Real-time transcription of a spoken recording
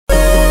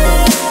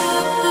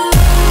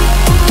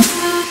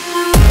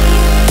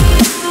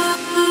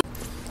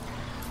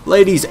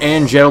Ladies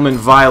and gentlemen,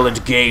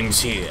 Violent Games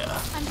here.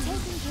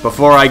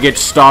 Before I get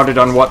started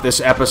on what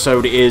this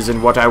episode is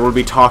and what I will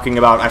be talking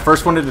about, I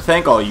first wanted to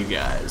thank all you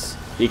guys,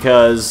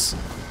 because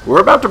we're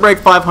about to break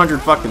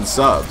 500 fucking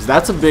subs.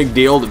 That's a big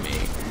deal to me.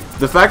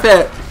 The fact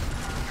that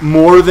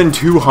more than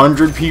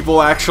 200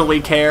 people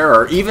actually care,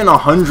 or even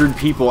 100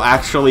 people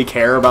actually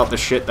care about the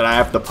shit that I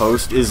have to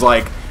post is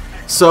like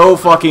so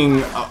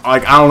fucking,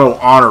 like, I don't know,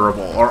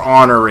 honorable or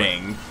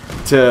honoring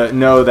to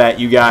know that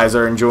you guys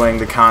are enjoying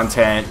the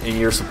content and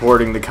you're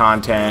supporting the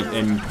content.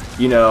 And,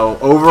 you know,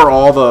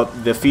 overall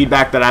the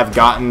feedback that I've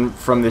gotten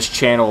from this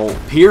channel,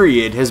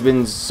 period, has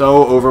been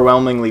so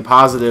overwhelmingly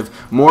positive,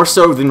 more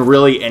so than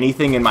really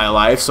anything in my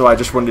life. So I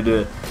just wanted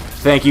to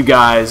thank you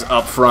guys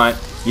up front,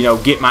 you know,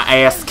 get my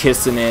ass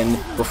kissing in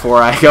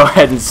before I go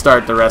ahead and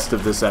start the rest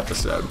of this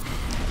episode.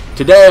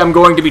 Today I'm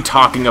going to be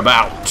talking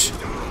about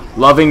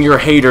loving your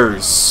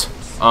haters,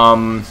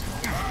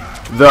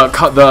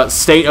 the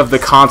state of the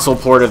console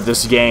port of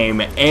this game,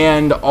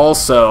 and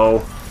also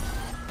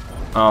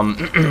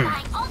the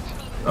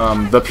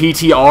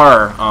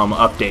PTR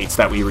updates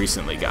that we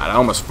recently got. I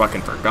almost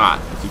fucking forgot,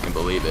 if you can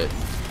believe it.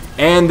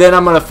 And then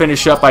I'm going to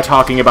finish up by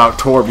talking about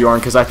Torbjorn,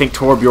 because I think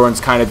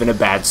Torbjorn's kind of in a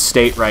bad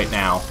state right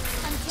now.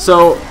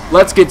 So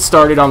let's get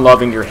started on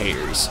loving your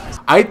haters.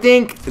 I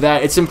think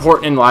that it's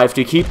important in life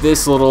to keep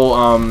this little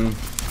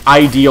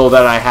ideal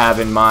that I have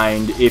in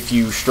mind if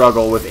you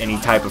struggle with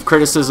any type of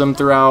criticism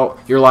throughout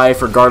your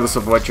life, regardless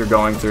of what you're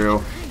going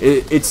through.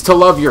 It's to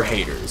love your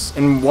haters.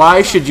 And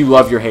why should you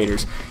love your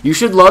haters? You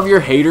should love your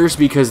haters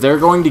because they're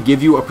going to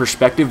give you a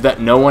perspective that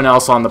no one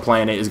else on the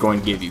planet is going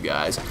to give you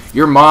guys.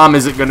 Your mom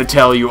isn't going to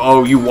tell you,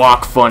 oh, you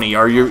walk funny,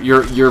 or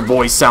your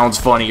voice sounds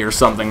funny, or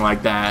something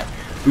like that.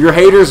 Your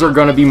haters are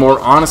going to be more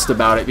honest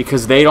about it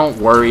because they don't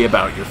worry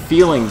about your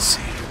feelings.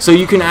 So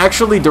you can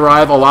actually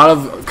derive a lot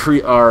of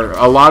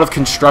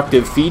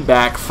constructive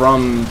feedback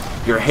from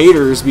your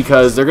haters,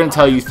 because they're going to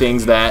tell you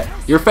things that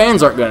your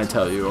fans aren't going to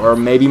tell you, or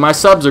maybe my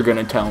subs are going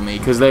to tell me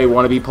because they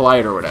want to be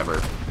polite or whatever.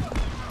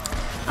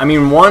 I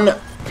mean, one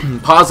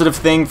positive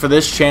thing for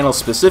this channel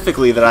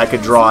specifically that I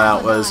could draw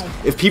out was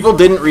if people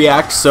didn't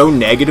react so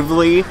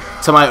negatively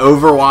to my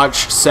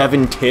Overwatch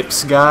 7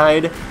 tips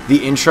guide, the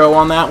intro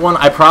on that one,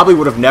 I probably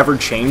would have never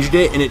changed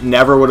it and it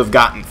never would have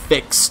gotten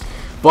fixed.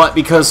 But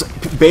because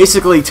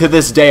basically to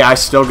this day I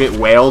still get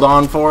wailed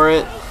on for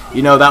it,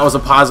 you know, that was a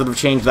positive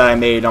change that I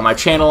made on my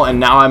channel, and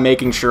now I'm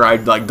making sure I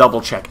like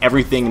double check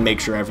everything and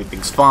make sure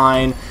everything's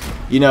fine.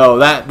 You know,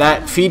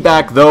 that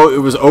feedback, though it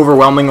was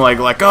overwhelming,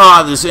 like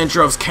this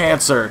intro's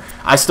cancer,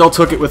 I still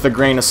took it with a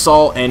grain of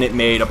salt, and it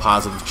made a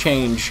positive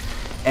change.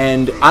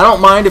 And I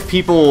don't mind if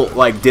people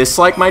like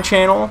dislike my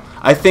channel.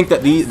 I think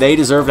that they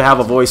deserve to have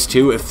a voice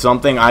too. If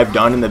something I've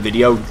done in the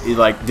video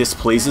like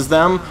displeases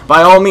them,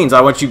 by all means,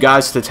 I want you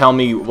guys to tell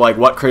me like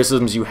what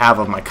criticisms you have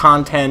of my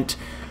content.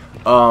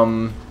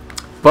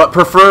 But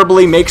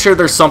preferably make sure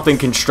there's something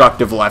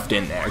constructive left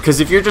in there. Because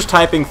if you're just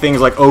typing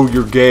things like, oh,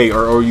 you're gay,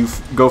 or oh, you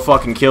go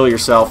fucking kill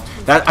yourself,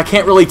 that I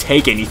can't really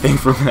take anything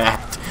from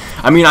that.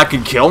 I mean, I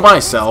could kill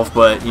myself,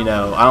 but, you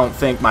know, I don't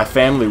think my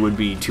family would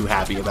be too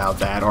happy about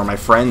that, or my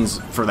friends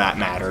for that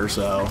matter,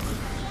 so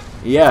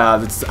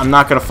yeah, I'm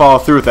not going to follow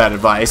through with that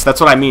advice. That's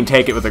what I mean,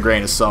 take it with a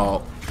grain of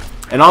salt.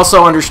 And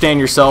also understand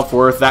your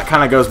self-worth. That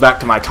kind of goes back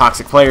to my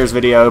Toxic Players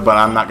video, but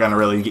I'm not going to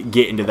really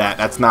get into that.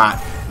 That's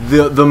not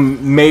the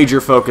major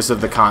focus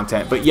of the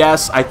content. But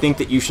yes, I think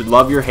that you should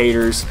love your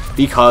haters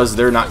because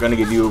they're not going to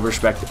give you a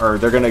perspective, or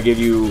they're going to give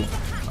you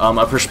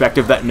a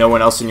perspective that no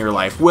one else in your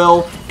life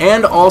will.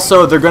 And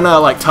also, they're going to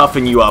like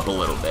toughen you up a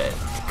little bit.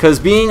 Because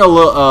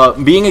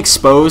being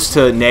exposed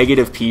to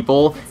negative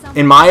people,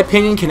 in my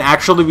opinion, can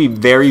actually be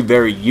very,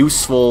 very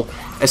useful,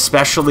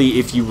 especially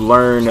if you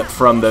learn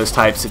from those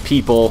types of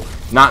people.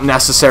 Not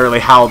necessarily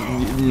how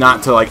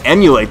not to like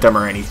emulate them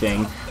or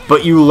anything,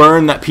 but you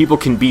learn that people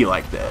can be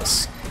like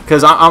this.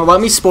 Because let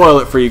me spoil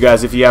it for you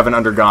guys if you haven't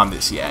undergone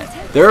this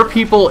yet. There are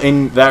people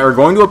that are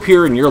going to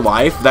appear in your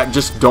life that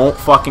just don't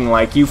fucking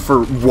like you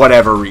for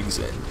whatever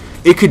reason.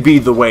 It could be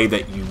the way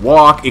that you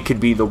walk, it could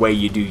be the way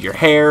you do your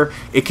hair,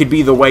 it could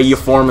be the way you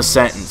form a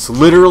sentence.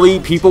 Literally,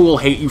 people will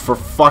hate you for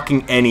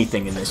fucking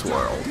anything in this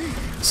world.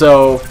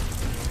 So,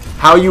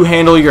 how you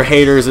handle your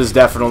haters is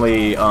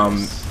definitely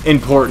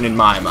important in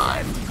my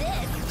mind.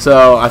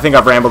 So, I think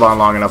I've rambled on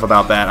long enough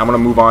about that. I'm going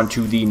to move on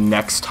to the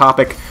next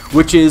topic,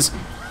 which is,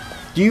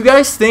 do you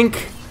guys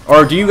think,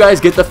 or do you guys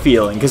get the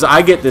feeling, because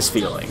I get this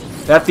feeling,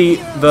 that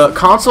the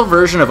console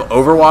version of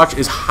Overwatch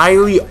is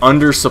highly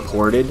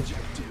under-supported,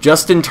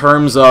 just in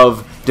terms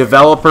of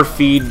developer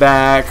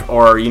feedback,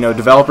 or, you know,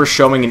 developers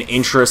showing an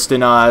interest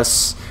in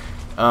us,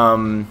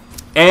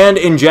 and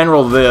in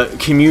general, the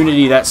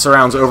community that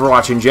surrounds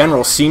Overwatch in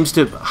general seems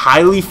to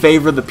highly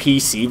favor the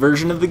PC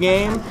version of the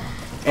game.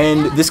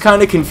 And this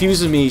kind of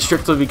confuses me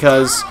strictly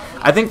because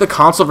I think the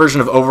console version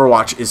of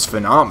Overwatch is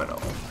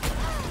phenomenal.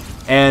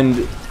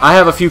 And I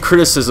have a few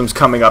criticisms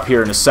coming up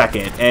here in a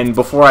second. And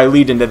before I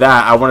lead into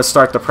that, I want to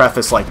start the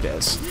preface like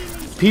this.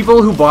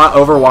 People who bought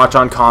Overwatch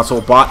on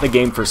console bought the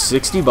game for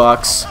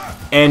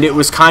 $60, and it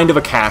was kind of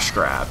a cash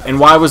grab. And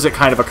why was it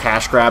kind of a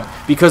cash grab?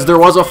 Because there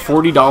was a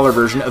 $40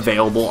 version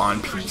available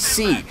on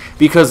PC.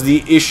 Because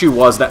the issue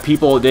was that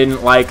people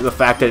didn't like the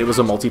fact that it was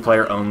a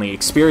multiplayer-only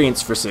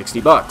experience for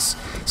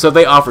 $60. So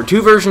they offered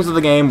two versions of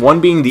the game,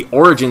 one being the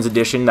Origins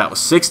Edition that was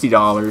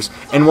 $60,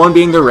 and one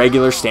being the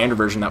regular standard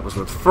version that was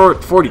worth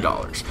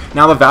 $40.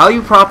 Now the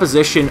value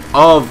proposition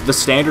of the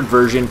standard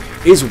version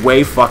is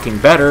way fucking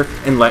better,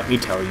 and let me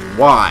tell you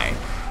why.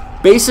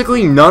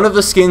 Basically, none of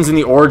the skins in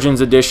the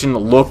Origins Edition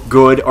look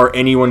good or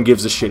anyone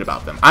gives a shit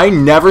about them. I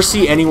never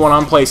see anyone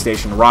on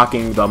PlayStation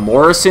rocking the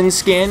Morrison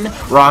skin,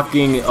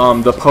 rocking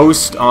the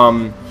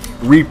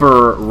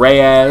post-Reaper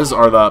Reyes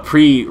or the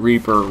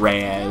pre-Reaper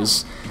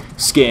Reyes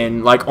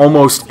skin, like,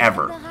 almost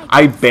ever.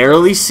 I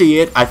barely see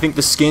it. I think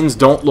the skins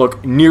don't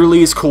look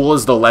nearly as cool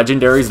as the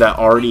legendaries that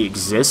already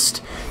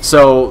exist.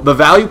 So the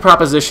value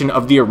proposition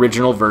of the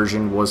original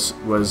version was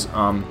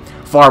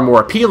far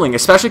more appealing,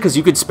 especially because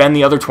you could spend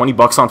the other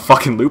 $20 on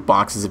fucking loot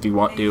boxes if you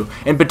want to,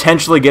 and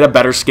potentially get a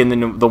better skin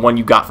than the one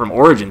you got from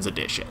Origins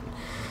Edition.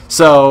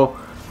 So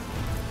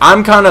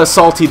I'm kind of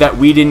salty that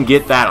we didn't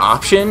get that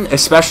option,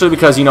 especially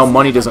because, you know,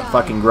 money doesn't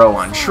fucking grow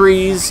on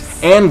trees,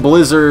 and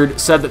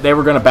Blizzard said that they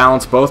were going to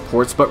balance both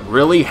ports, but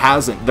really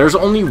hasn't. There's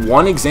only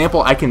one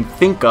example I can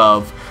think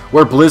of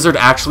where Blizzard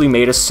actually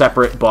made a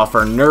separate buff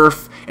or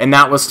nerf, and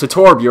that was to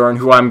Torbjorn,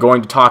 who I'm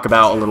going to talk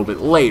about a little bit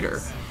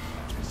later.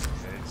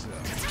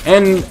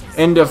 And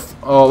if,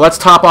 let's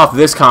top off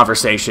this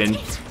conversation,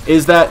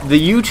 is that the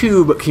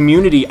YouTube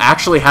community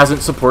actually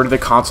hasn't supported the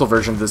console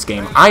version of this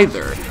game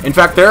either. In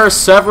fact, there are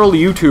several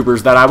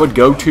YouTubers that I would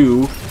go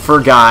to for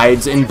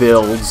guides and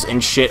builds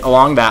and shit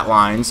along that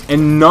lines,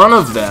 and none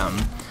of them,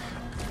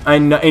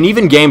 and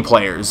even game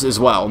players as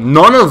well,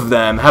 none of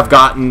them have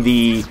gotten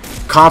the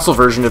console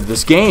version of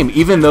this game,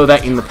 even though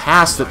that in the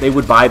past that they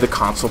would buy the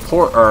console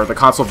port, or the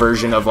console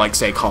version of, like,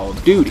 say, Call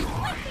of Duty.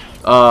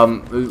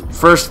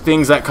 First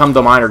things that come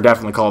to mind are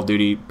definitely Call of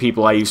Duty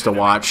people I used to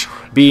watch,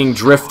 being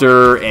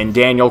Drifter and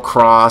Daniel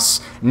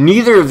Cross.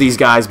 Neither of these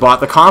guys bought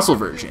the console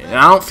version, and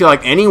I don't feel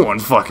like anyone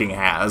fucking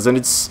has, and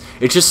it's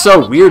just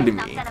so weird to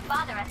me.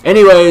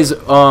 Anyways,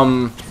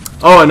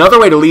 another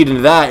way to lead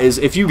into that is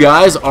if you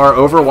guys are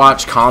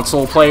Overwatch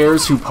console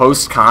players who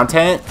post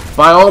content,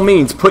 by all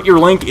means, put your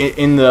link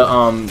in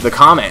the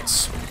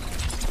comments.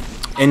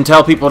 And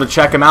tell people to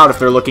check them out if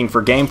they're looking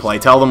for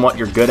gameplay. Tell them what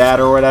you're good at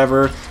or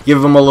whatever.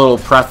 Give them a little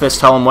preface.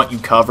 Tell them what you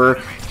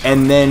cover.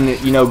 And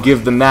then, you know,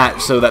 give them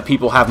that so that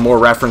people have more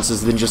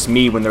references than just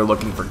me when they're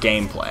looking for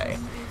gameplay.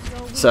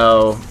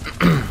 So,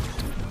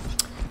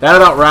 that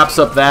about wraps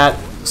up that.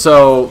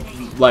 So,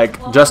 like,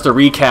 just to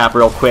recap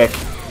real quick.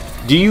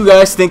 Do you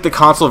guys think the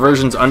console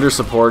version's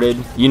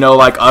undersupported? You know,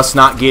 like us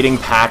not getting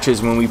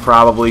patches when we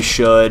probably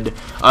should,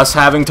 us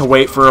having to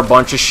wait for a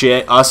bunch of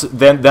shit,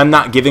 them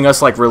not giving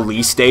us like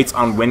release dates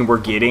on when we're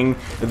getting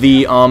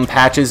the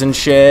patches and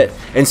shit,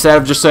 instead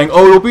of just saying,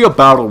 oh, it'll be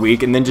about a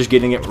week, and then just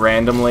getting it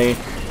randomly.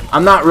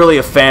 I'm not really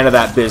a fan of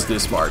that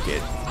business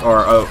market, or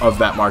of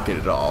that market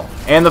at all.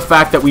 And the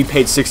fact that we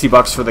paid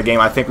 $60 for the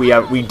game, I think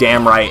we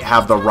damn right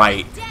have the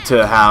right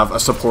to have a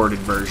supported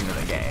version of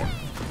the game.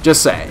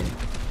 Just saying.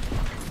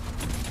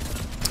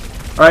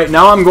 Alright,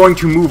 now I'm going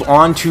to move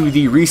on to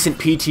the recent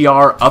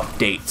PTR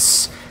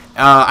updates.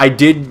 I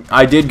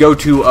did go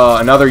to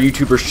another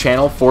YouTuber's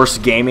channel, Force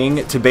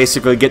Gaming, to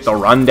basically get the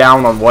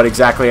rundown on what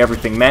exactly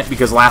everything meant,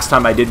 because last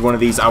time I did one of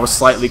these, I was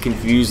slightly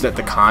confused at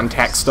the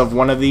context of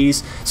one of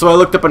these. So I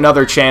looked up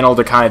another channel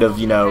to kind of,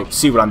 you know,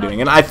 see what I'm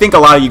doing. And I think a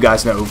lot of you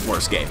guys know who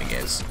Force Gaming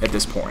is at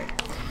this point.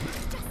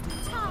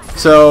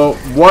 So,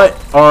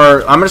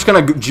 I'm just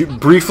going to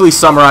briefly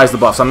summarize the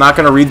buffs. I'm not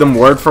going to read them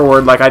word for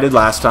word like I did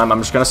last time. I'm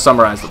just going to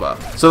summarize the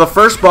buff. So the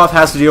first buff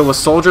has to deal with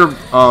Soldier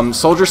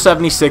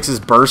 76's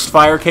burst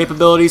fire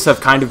capabilities have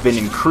kind of been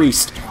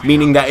increased,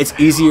 meaning that it's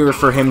easier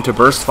for him to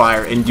burst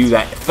fire and do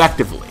that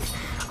effectively.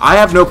 I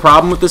have no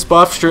problem with this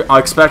buff,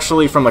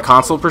 especially from the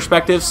console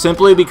perspective,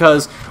 simply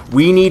because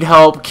we need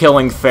help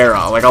killing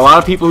Pharah. Like, a lot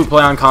of people who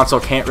play on console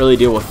can't really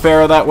deal with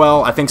Pharah that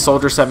well. I think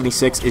Soldier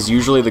 76 is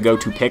usually the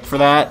go-to pick for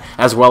that,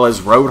 as well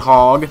as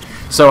Roadhog.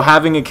 So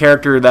having a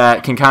character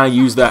that can kind of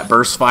use that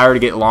burst fire to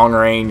get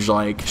long-range,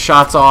 like,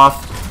 shots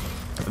off,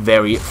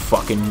 very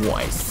fucking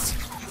nice.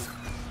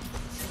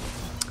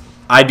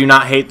 I do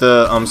not hate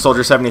the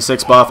Soldier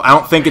 76 buff. I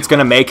don't think it's going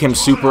to make him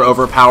super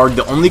overpowered.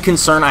 The only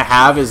concern I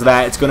have is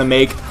that it's going to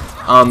make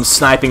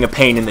sniping a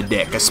pain in the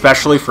dick,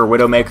 especially for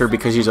Widowmaker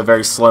because he's a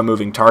very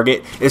slow-moving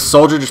target. If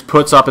Soldier just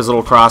puts up his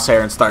little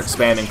crosshair and starts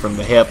spamming from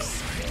the hip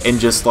and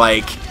just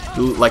like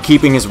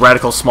keeping his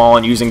reticle small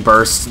and using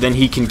bursts, then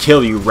he can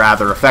kill you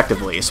rather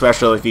effectively,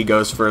 especially if he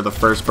goes for the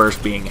first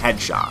burst being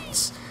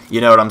headshots.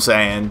 You know what I'm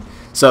saying?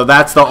 So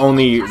that's the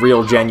only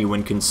real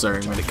genuine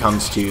concern when it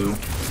comes to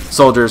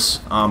Soldier's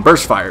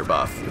burst fire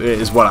buff,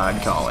 is what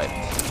I'd call it.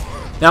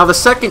 Now the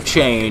second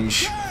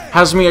change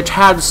has me a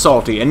tad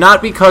salty, and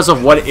not because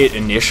of what it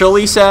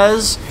initially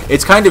says.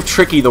 It's kind of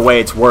tricky the way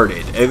it's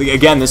worded.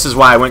 Again, this is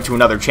why I went to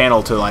another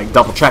channel to like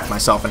double check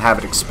myself and have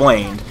it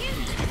explained.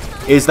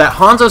 is that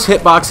Hanzo's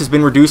hitbox has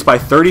been reduced by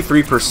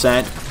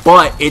 33%,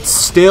 but it's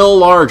still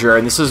larger,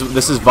 and this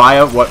is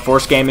via what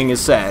Force Gaming has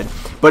said,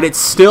 but it's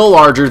still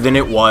larger than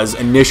it was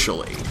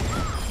initially.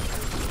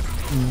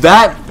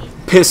 That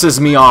pisses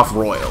me off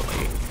royally.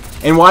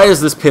 And why does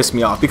this piss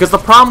me off? Because the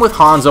problem with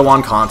Hanzo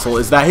on console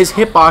is that his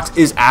hitbox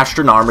is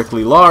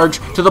astronomically large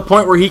to the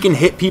point where he can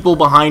hit people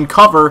behind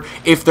cover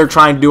if they're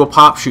trying to do a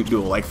pop shoot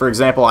duel. Like, for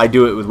example, I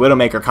do it with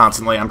Widowmaker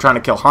constantly. I'm trying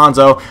to kill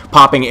Hanzo,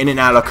 popping in and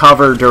out of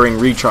cover during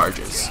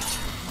recharges.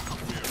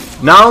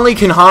 Not only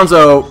can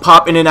Hanzo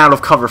pop in and out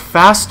of cover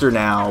faster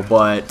now,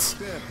 but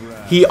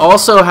he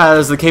also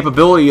has the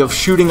capability of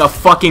shooting a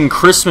fucking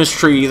Christmas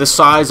tree the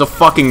size of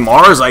fucking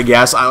Mars, I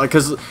guess,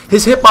 because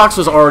his hitbox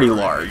was already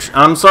large. And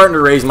I'm starting to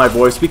raise my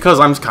voice because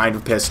I'm kind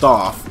of pissed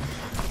off.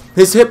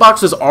 His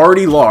hitbox was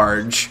already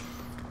large.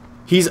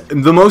 He's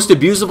the most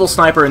abusable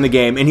sniper in the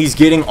game, and he's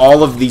getting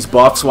all of these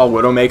buffs while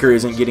Widowmaker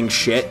isn't getting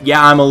shit.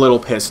 Yeah, I'm a little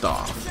pissed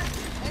off.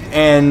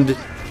 And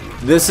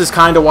this is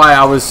kind of why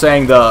I was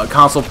saying the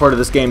console port of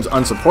this game is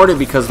unsupported,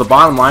 because the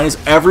bottom line is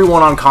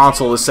everyone on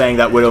console is saying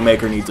that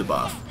Widowmaker needs a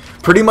buff.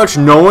 Pretty much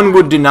no one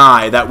would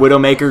deny that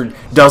Widowmaker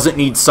doesn't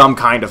need some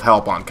kind of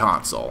help on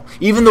console.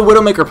 Even the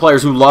Widowmaker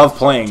players who love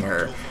playing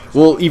her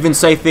will even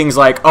say things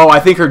like, oh, I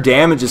think her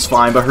damage is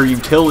fine, but her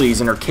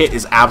utilities and her kit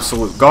is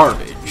absolute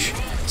garbage.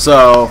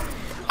 So,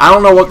 I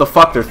don't know what the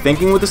fuck they're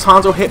thinking with this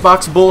Hanzo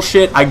hitbox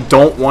bullshit. I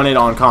don't want it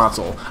on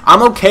console.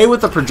 I'm okay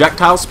with the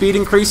projectile speed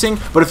increasing,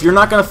 but if you're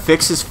not going to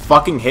fix his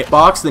fucking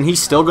hitbox, then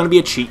he's still going to be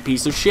a cheap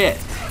piece of shit.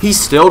 He's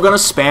still going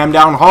to spam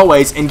down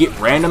hallways and get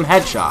random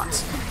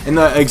headshots. And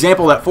the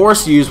example that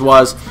Forrest used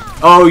was,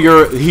 oh,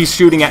 he's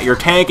shooting at your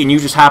tank and you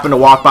just happen to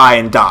walk by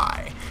and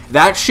die.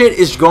 That shit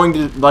is going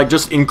to, like,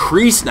 just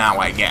increase now,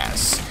 I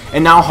guess.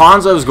 And now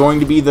Hanzo is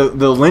going to be the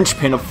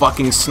linchpin of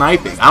fucking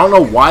sniping. I don't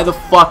know why the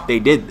fuck they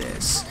did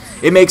this.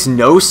 It makes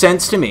no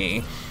sense to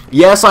me.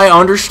 Yes, I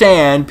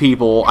understand,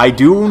 people. I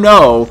do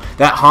know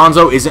that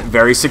Hanzo isn't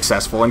very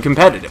successful and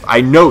competitive.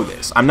 I know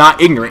this. I'm not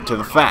ignorant to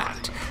the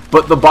fact.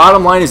 But the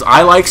bottom line is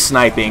I like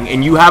sniping,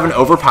 and you have an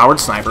overpowered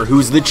sniper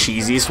who's the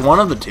cheesiest one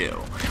of the two.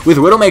 With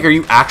Widowmaker,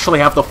 you actually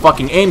have to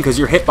fucking aim because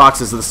your hitbox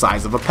is the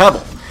size of a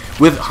pebble.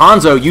 With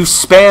Hanzo, you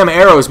spam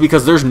arrows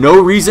because there's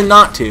no reason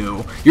not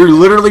to. You're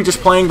literally just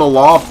playing the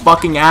law of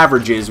fucking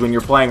averages when you're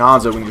playing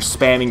Hanzo, when you're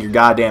spamming your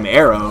goddamn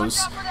arrows.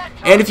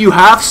 And if you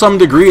have some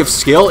degree of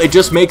skill, it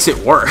just makes it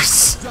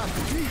worse.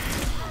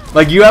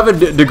 Like, you have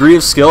a degree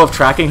of skill of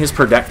tracking his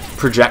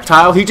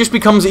projectile, he just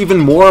becomes even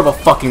more of a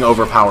fucking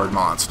overpowered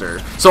monster.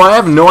 So I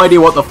have no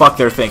idea what the fuck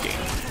they're thinking.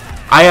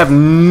 I have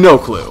no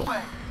clue.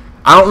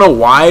 I don't know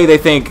why they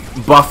think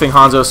buffing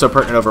Hanzo is so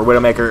pertinent over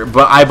Widowmaker,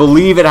 but I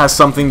believe it has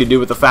something to do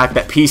with the fact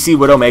that PC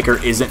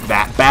Widowmaker isn't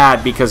that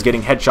bad because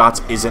getting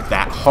headshots isn't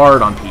that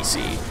hard on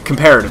PC,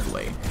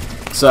 comparatively.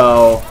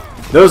 So,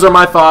 those are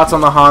my thoughts on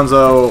the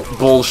Hanzo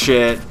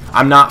bullshit.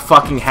 I'm not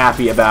fucking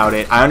happy about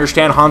it. I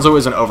understand Hanzo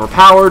isn't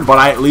overpowered, but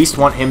I at least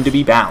want him to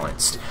be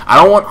balanced.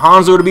 I don't want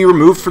Hanzo to be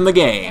removed from the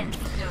game.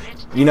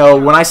 You know,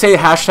 when I say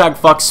hashtag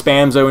fuck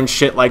Spamzo and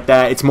shit like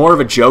that, it's more of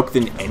a joke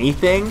than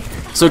anything.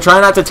 So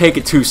try not to take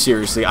it too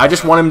seriously. I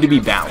just want him to be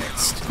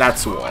balanced.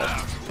 That's all.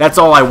 That's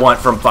all I want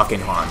from fucking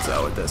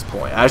Hanzo at this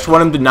point. I just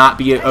want him to not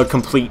be a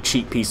complete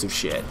cheap piece of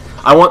shit.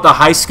 I want the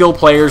high skill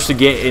players to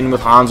get in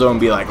with Hanzo and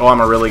be like, oh,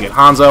 I'm a really good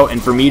Hanzo,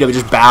 and for me to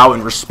just bow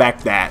and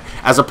respect that,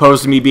 as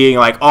opposed to me being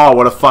like, oh,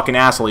 what a fucking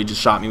asshole, he just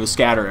shot me with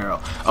scatter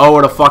arrow. Oh,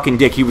 what a fucking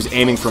dick, he was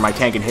aiming for my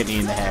tank and hit me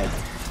in the head.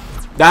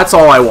 That's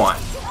all I want.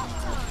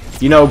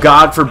 You know,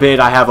 God forbid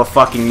I have a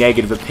fucking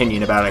negative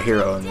opinion about a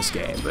hero in this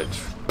game, but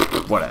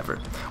whatever.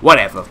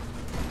 Whatever.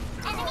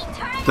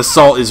 The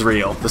salt is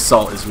real. The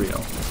salt is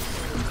real.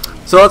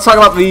 So let's talk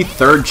about the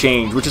third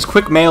change, which is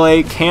quick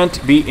melee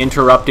can't be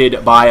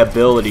interrupted by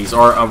abilities,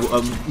 or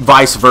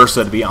vice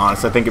versa, to be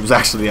honest. I think it was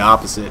actually the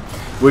opposite,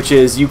 which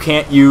is you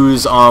can't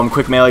use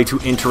quick melee to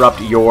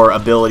interrupt your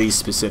abilities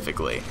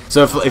specifically.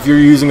 So if you're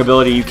using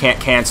ability, you can't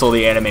cancel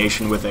the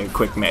animation with a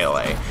quick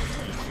melee.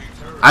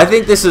 I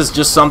think this is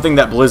just something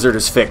that Blizzard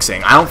is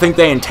fixing. I don't think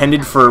they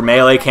intended for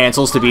melee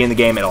cancels to be in the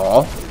game at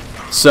all.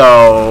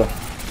 So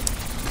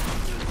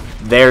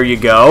there you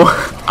go.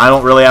 I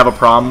don't really have a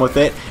problem with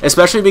it,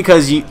 especially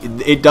because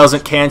it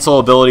doesn't cancel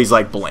abilities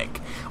like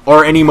Blink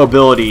or any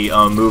mobility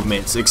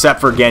movements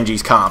except for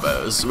Genji's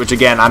combos, which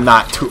again I'm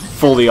not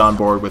fully on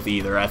board with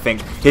either. I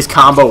think his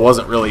combo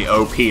wasn't really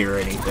OP or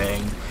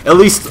anything, at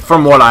least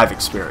from what I've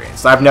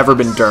experienced. I've never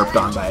been derped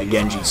on by a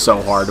Genji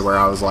so hard to where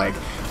I was like,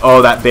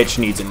 oh, that bitch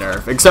needs a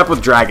nerf, except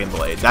with Dragon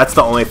Blade. That's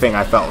the only thing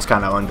I felt was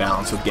kind of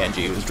unbalanced with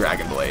Genji, was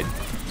Dragon Blade.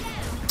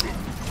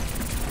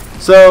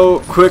 So,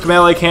 quick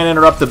melee can't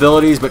interrupt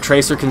abilities, but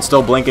Tracer can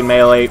still blink in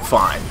melee,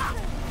 fine.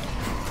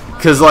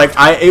 Because, like,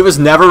 it was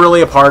never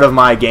really a part of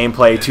my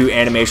gameplay to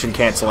animation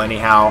cancel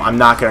anyhow. I'm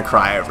not going to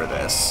cry over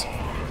this.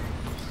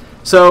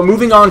 So,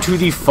 moving on to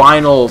the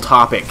final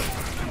topic.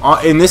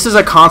 And this is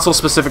a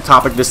console-specific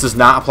topic, this does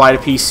not apply to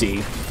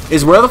PC.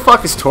 Is where the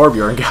fuck is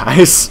Torbjorn,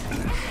 guys?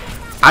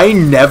 I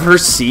never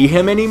see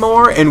him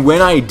anymore, and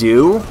when I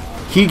do,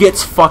 he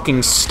gets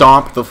fucking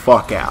stomped the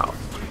fuck out.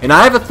 And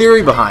I have a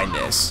theory behind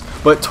this,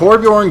 but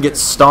Torbjorn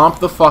gets stomped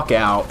the fuck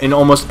out in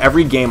almost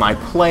every game I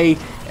play,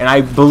 and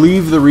I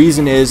believe the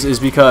reason is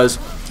because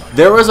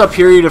there was a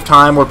period of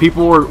time where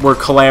people were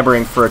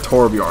clamoring for a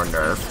Torbjorn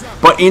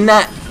nerf. But in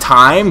that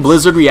time,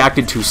 Blizzard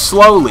reacted too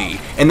slowly,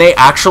 and they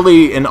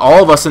actually, and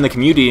all of us in the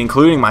community,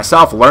 including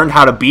myself, learned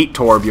how to beat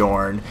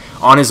Torbjorn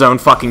on his own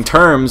fucking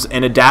terms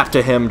and adapt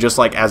to him just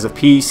like as if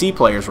PC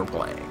players were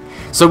playing.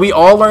 So we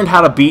all learned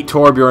how to beat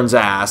Torbjorn's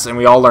ass, and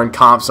we all learned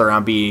comps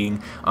around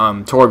beating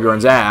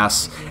Torbjorn's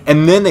ass,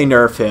 and then they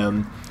nerf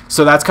him.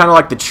 So that's kind of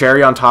like the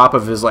cherry on top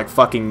of his like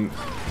fucking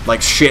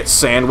like shit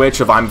sandwich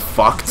of I'm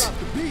fucked.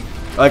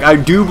 Like, I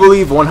do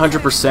believe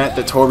 100%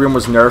 that Torbjorn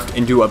was nerfed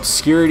into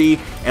obscurity,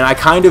 and I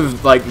kind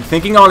of, like,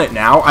 thinking on it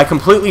now, I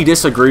completely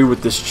disagree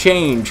with this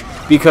change,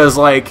 because,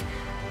 like,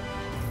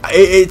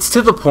 it's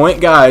to the point,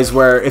 guys,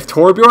 where if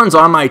Torbjorn's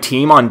on my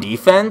team on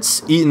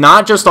defense,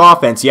 not just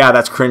offense, yeah,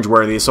 that's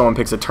cringeworthy if someone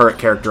picks a turret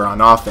character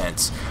on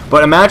offense,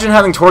 but imagine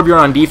having Torbjorn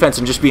on defense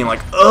and just being like,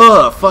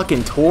 ugh,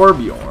 fucking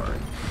Torbjorn.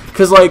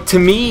 Because, like, to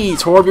me,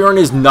 Torbjorn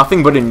is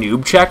nothing but a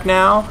noob check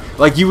now.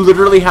 Like, you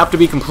literally have to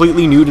be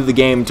completely new to the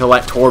game to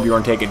let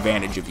Torbjorn take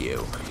advantage of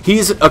you.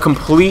 He's a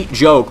complete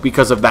joke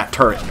because of that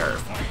turret nerf.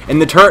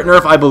 And the turret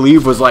nerf, I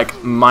believe, was,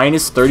 like,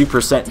 minus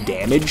 30%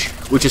 damage,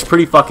 which is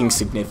pretty fucking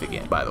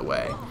significant, by the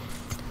way.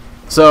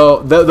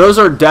 So, those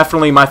are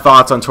definitely my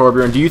thoughts on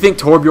Torbjorn. Do you think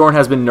Torbjorn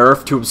has been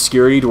nerfed to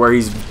obscurity to where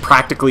he's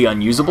practically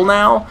unusable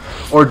now?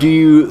 Or do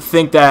you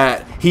think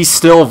that he's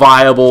still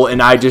viable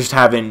and I just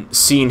haven't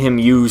seen him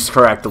used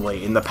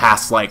correctly in the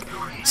past, like,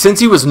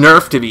 since he was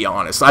nerfed, to be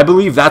honest? I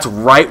believe that's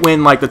right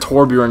when, like, the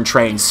Torbjorn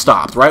train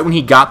stopped. Right when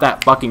he got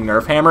that fucking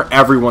nerf hammer,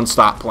 everyone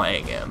stopped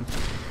playing him.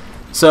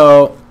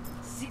 So,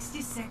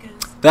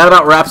 that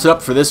about wraps it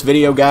up for this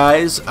video,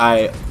 guys.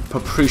 I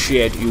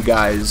appreciate you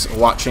guys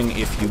watching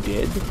if you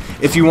did.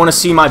 If you want to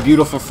see my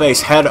beautiful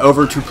face, head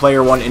over to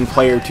Player 1 and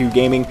Player 2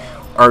 Gaming.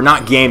 Or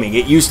not gaming,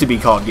 it used to be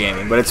called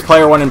gaming, but it's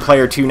Player 1 and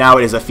Player 2 now.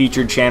 It is a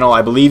featured channel.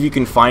 I believe you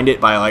can find it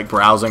by like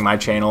browsing my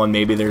channel, and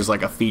maybe there's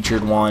like a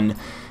featured one.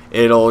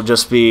 It'll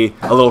just be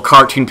a little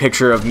cartoon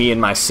picture of me and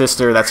my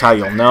sister. That's how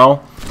you'll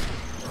know.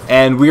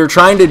 And we are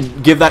trying to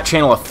give that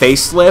channel a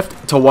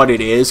facelift to what it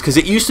is, because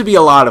it used to be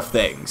a lot of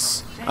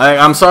things.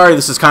 I'm sorry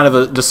this is kind of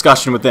a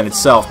discussion within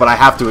itself, but I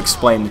have to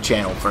explain the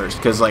channel first,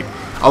 because like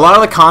a lot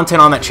of the content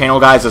on that channel,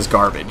 guys, is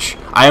garbage.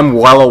 I am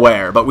well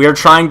aware, but we are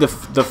trying to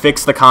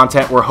fix the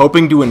content. We're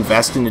hoping to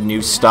invest into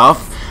new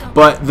stuff,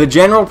 but the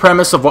general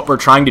premise of what we're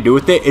trying to do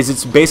with it is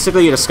it's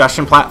basically a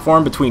discussion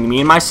platform between me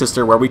and my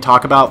sister where we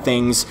talk about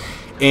things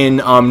in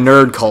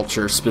nerd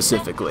culture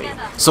specifically.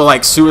 So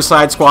like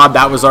Suicide Squad,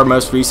 that was our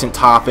most recent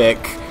topic,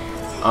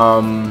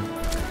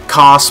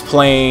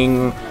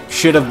 cosplaying,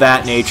 shit of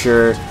that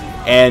nature.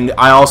 And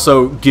I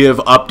also give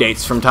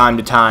updates from time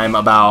to time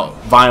about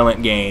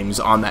violent games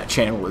on that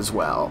channel as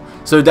well.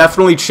 So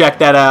definitely check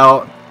that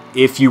out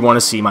if you want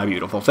to see my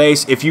beautiful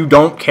face. If you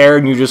don't care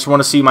and you just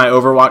want to see my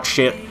Overwatch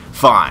shit,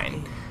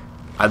 fine.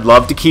 I'd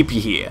love to keep you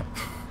here.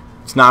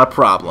 It's not a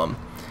problem.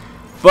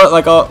 But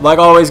like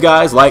always,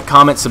 guys, like,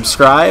 comment,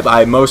 subscribe.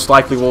 I most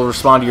likely will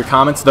respond to your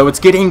comments, though it's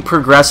getting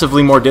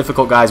progressively more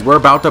difficult, guys. We're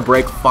about to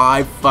break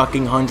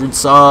 500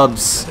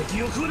 subs.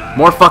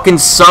 More fucking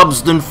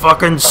subs than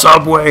fucking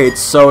Subway. It's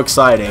so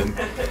exciting.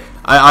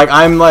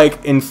 I'm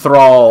like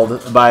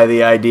enthralled by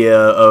the idea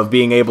of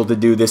being able to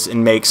do this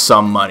and make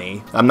some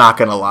money. I'm not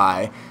gonna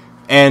lie.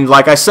 And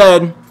like I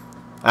said,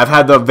 I've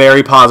had the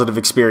very positive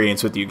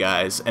experience with you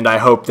guys, and I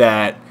hope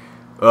that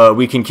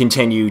we can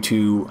continue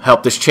to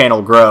help this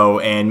channel grow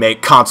and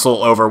make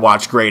console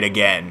Overwatch great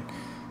again.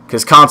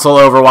 Because console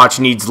Overwatch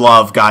needs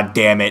love, god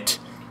damn it.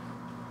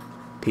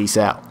 Peace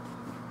out.